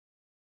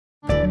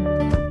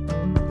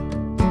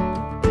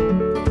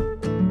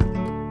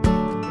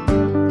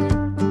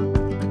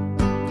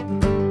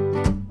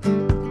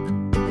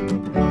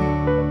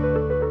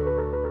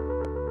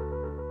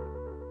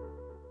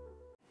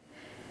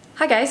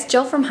Hi guys,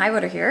 Jill from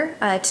Highwater here.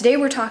 Today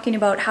we're talking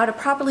about how to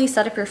properly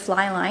set up your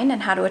fly line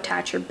and how to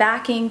attach your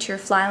backing to your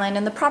fly line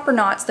and the proper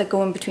knots that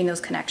go in between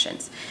those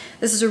connections.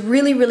 This is a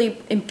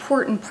really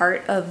important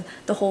part of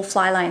the whole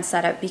fly line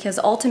setup because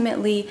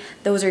ultimately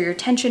those are your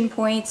tension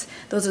points,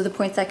 those are the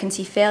points that can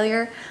see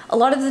failure. A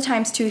lot of the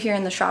times too here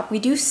in the shop we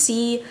do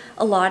see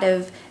a lot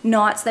of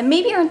knots that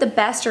maybe aren't the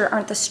best or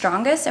aren't the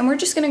strongest, and we're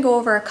just going to go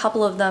over a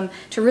couple of them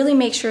to really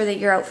make sure that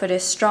your outfit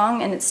is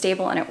strong and it's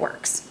stable and it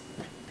works.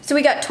 So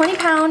we got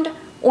 20-pound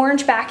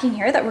orange backing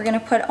here that we're going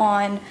to put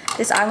on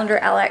this Islander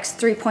LX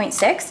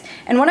 3.6,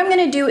 and what I'm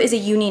going to do is a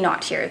uni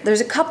knot here.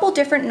 There's a couple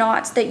different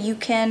knots that you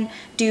can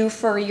do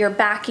for your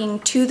backing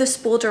to the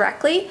spool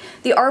directly.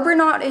 The arbor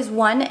knot is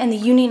one and the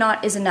uni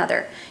knot is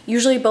another.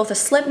 Usually both a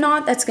slip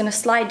knot that's going to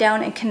slide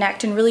down and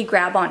connect and really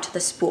grab onto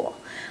the spool.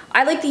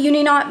 I like the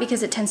uni knot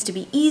because it tends to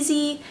be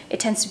easy,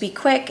 it tends to be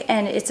quick,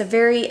 and it's a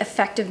very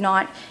effective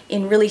knot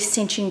in really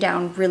cinching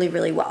down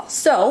really well.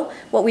 So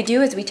what we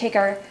do is we take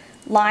our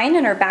line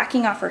and our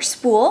backing off our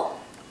spool.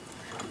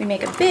 We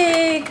make a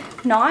big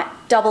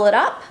knot, double it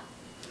up,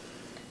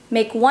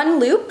 make one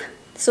loop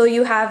so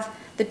you have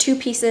the two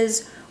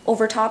pieces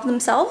over top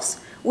themselves.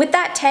 With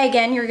that tag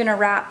end, you're going to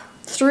wrap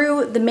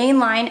through the main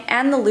line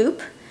and the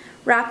loop,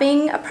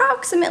 wrapping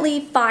approximately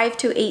 5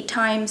 to 8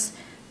 times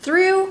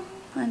through.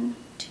 1,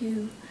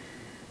 2,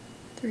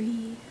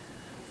 3,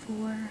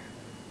 4,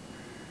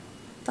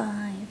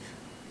 5,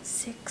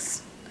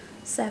 6,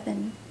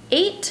 7,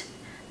 8.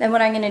 Then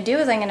what I'm going to do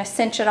is I'm going to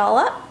cinch it all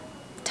up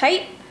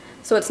tight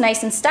so it's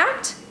nice and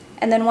stacked,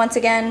 and then once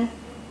again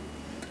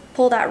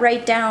pull that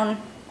right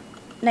down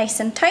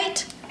nice and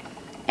tight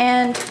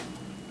and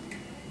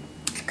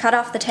cut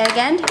off the tag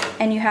end,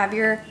 and you have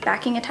your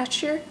backing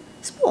attached to your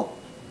spool.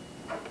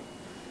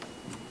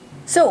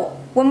 So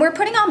when we're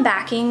putting on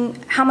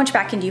backing, how much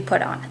backing do you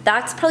put on?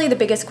 That's probably the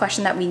biggest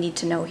question that we need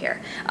to know here.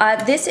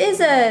 This is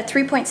a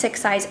 3.6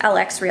 size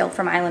LX reel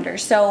from Islander.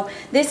 So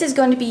this is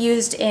going to be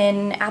used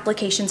in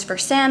applications for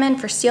salmon,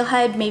 for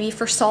steelhead, maybe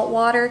for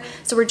saltwater.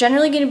 So we're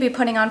generally going to be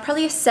putting on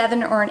probably a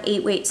 7 or an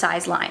 8 weight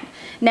size line.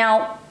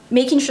 Now,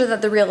 making sure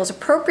that the reel is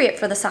appropriate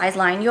for the size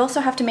line, you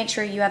also have to make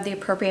sure you have the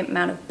appropriate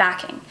amount of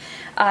backing.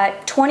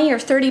 20 or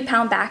 30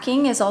 pound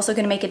backing is also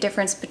going to make a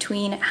difference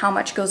between how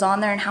much goes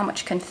on there and how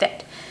much can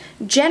fit.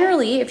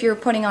 Generally, if you're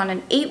putting on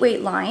an 8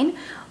 weight line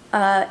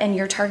and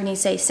you're targeting,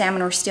 say,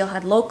 salmon or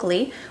steelhead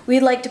locally,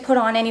 we'd like to put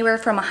on anywhere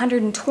from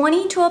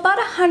 120 to about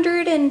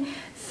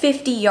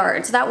 150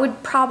 yards. That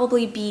would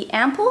probably be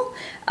ample.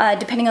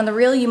 Depending on the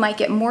reel, you might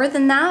get more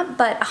than that,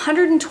 but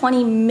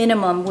 120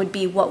 minimum would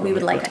be what we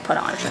would like to put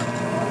on.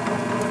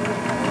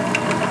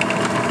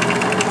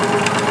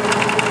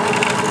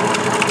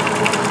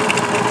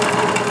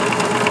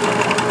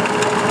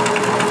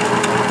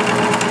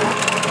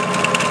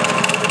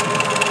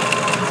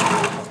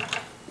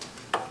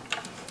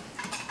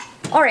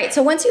 Alright,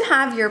 so once you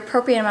have your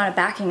appropriate amount of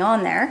backing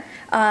on there,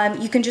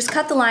 you can just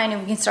cut the line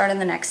and we can start on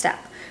the next step.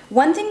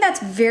 One thing that's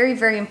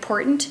very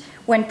important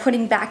when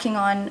putting backing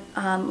on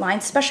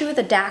lines, especially with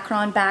a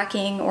Dacron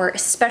backing or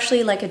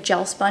especially like a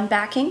gel spun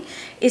backing,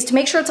 is to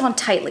make sure it's on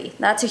tightly.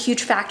 That's a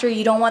huge factor.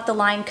 You don't want the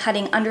line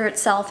cutting under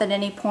itself at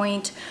any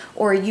point,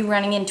 or you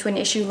running into an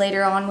issue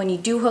later on when you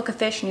do hook a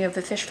fish and you have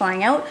the fish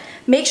flying out.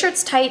 Make sure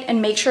it's tight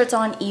and make sure it's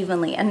on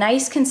evenly. A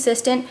nice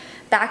consistent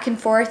back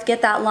and forth,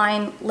 get that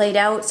line laid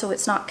out so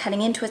it's not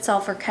cutting into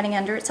itself or cutting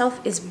under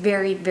itself is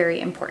very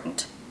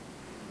important.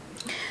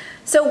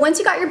 So once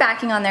you got your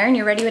backing on there and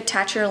you're ready to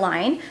attach your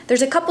line,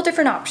 there's a couple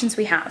different options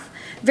we have.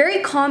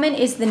 Very common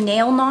is the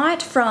nail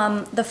knot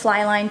from the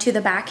fly line to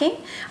the backing.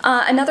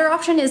 Another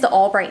option is the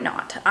Albright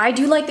knot. I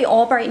do like the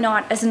Albright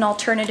knot as an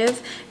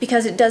alternative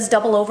because it does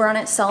double over on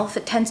itself.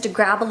 It tends to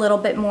grab a little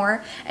bit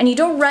more, and you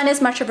don't run as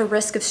much of a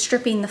risk of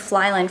stripping the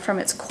fly line from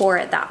its core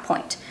at that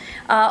point.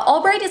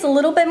 Albright is a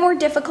little bit more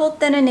difficult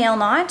than a nail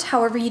knot.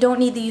 However, you don't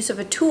need the use of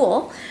a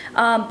tool,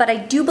 but I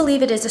do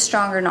believe it is a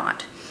stronger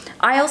knot.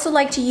 I also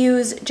like to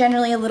use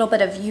generally a little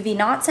bit of UV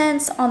knot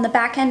sense on the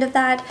back end of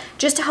that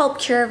just to help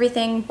cure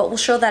everything, but we'll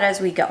show that as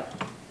we go.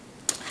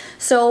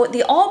 So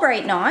the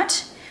Albright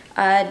knot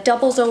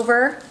doubles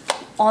over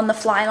on the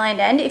fly line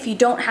end. If you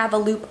don't have a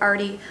loop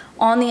already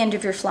on the end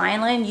of your fly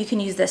line, you can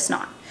use this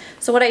knot.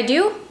 So what I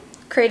do,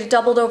 create a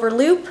doubled over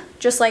loop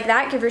just like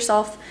that, give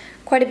yourself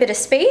quite a bit of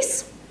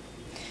space.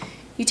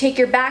 You take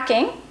your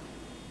backing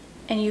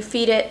and you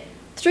feed it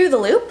through the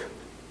loop.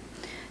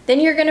 Then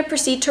you're going to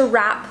proceed to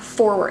wrap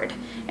forward,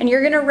 and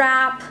you're going to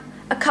wrap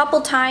a couple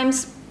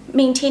times,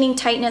 maintaining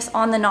tightness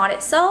on the knot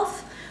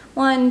itself.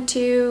 1,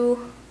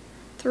 2,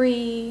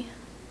 3,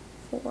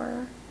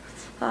 4,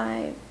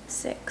 5,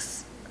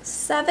 6,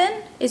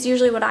 7 is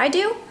usually what I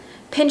do.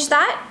 Pinch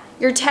that.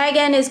 Your tag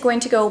end is going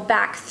to go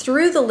back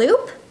through the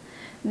loop.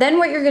 Then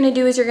what you're going to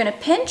do is you're going to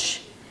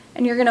pinch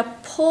and you're going to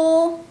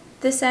pull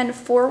this end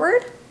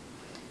forward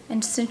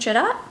and cinch it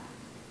up.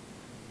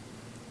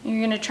 You're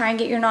going to try and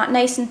get your knot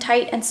nice and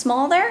tight and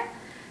small there.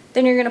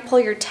 Then you're going to pull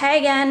your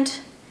tag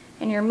end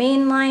and your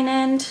main line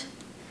end,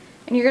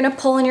 and you're going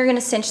to pull and you're going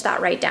to cinch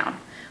that right down.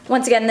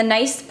 Once again, the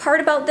nice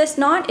part about this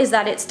knot is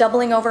that it's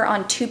doubling over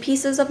on 2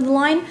 pieces of the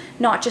line,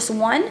 not just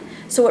one,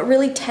 so it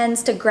really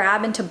tends to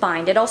grab and to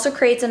bind. It also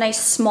creates a nice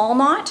small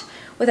knot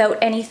without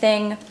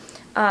anything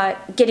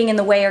getting in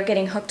the way or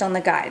getting hooked on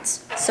the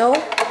guides. So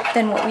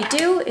then what we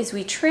do is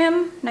we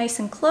trim nice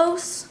and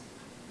close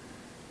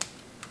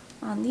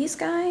on these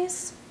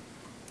guys.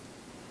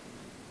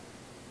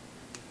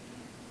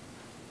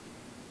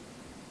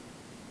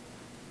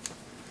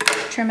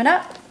 Trim it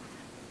up.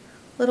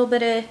 Little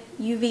bit of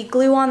UV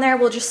glue on there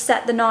will just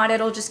set the knot.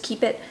 It'll just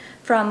keep it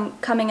from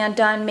coming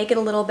undone, make it a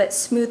little bit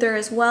smoother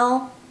as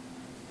well.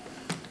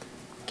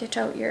 Get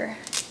out your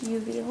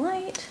UV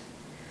light.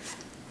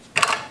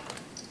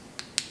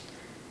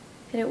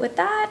 Hit it with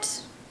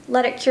that,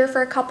 let it cure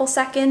for a couple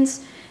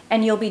seconds,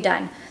 and you'll be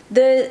done.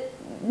 The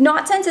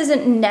knot sense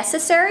isn't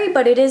necessary,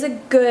 but it is a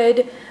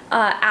good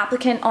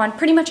applicant on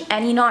pretty much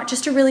any knot,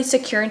 just to really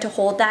secure and to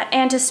hold that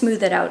and to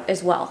smooth it out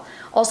as well.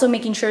 Also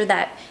making sure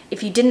that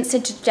if you didn't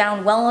cinch it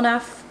down well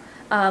enough,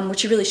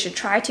 which you really should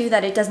try to,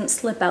 that it doesn't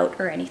slip out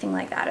or anything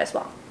like that as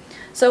well.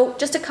 So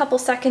just a couple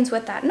seconds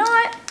with that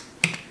knot,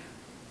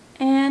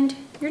 and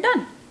you're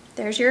done.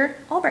 There's your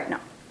Albright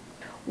knot.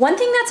 One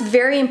thing that's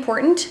very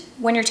important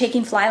when you're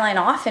taking fly line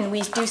off, and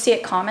we do see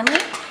it commonly,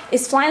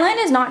 is fly line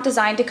is not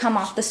designed to come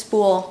off the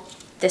spool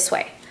this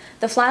way.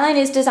 The fly line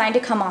is designed to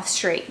come off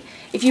straight.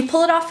 If you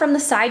pull it off from the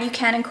side, you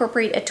can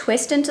incorporate a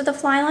twist into the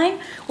fly line,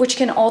 which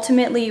can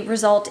ultimately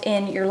result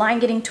in your line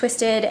getting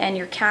twisted and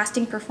your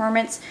casting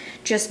performance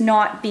just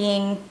not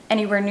being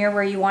anywhere near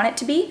where you want it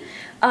to be.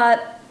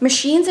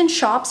 Machines and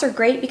shops are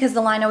great because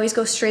the line always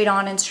goes straight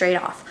on and straight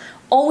off.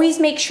 Always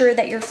make sure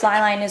that your fly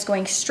line is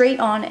going straight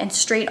on and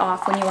straight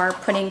off when you are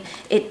putting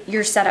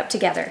your setup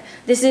together.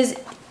 This is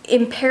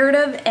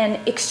imperative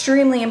and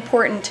extremely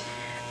important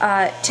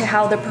to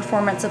how the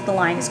performance of the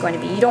line is going to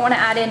be. You don't want to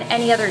add in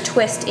any other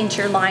twist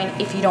into your line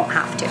if you don't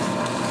have to.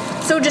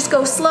 So just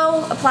go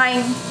slow,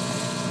 applying,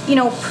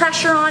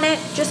 pressure on it,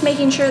 just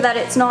making sure that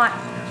it's not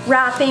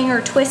wrapping or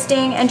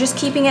twisting, and just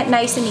keeping it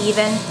nice and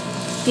even.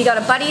 If you got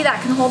a buddy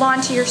that can hold on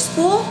to your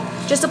spool,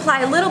 just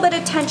apply a little bit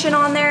of tension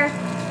on there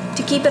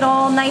to keep it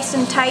all nice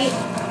and tight.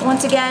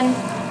 Once again,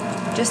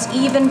 just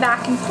even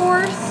back and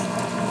forth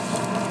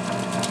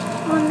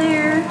on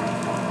there.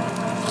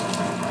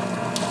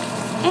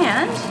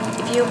 And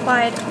if you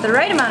applied the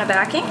right amount of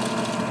backing,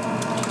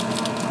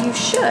 you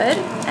should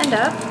end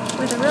up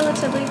with a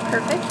relatively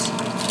perfect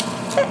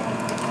fit.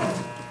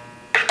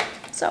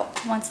 So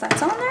once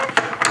that's on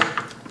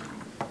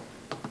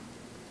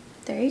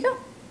there you go.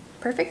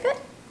 Perfect fit.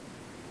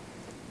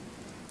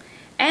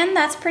 And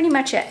that's pretty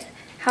much it.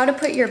 How to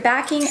put your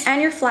backing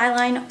and your fly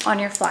line on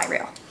your fly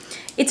reel.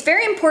 It's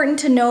very important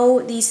to know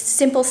these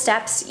simple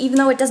steps, even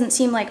though it doesn't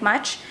seem like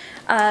much,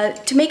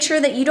 to make sure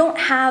that you don't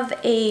have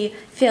a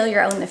failure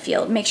out in the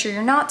field. Make sure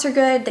your knots are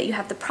good, that you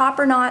have the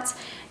proper knots,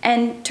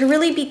 and to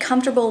really be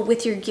comfortable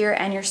with your gear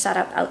and your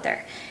setup out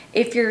there.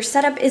 If your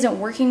setup isn't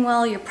working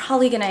well, you're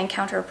probably going to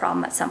encounter a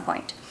problem at some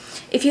point.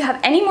 If you have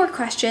any more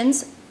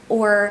questions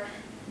or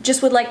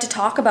just would like to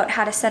talk about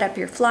how to set up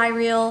your fly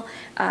reel,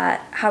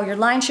 how your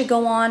line should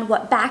go on,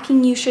 what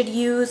backing you should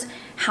use,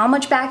 how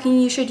much backing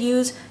you should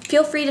use,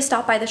 feel free to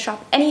stop by the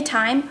shop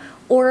anytime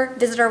or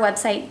visit our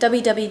website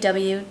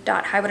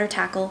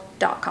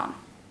www.highwatertackle.com.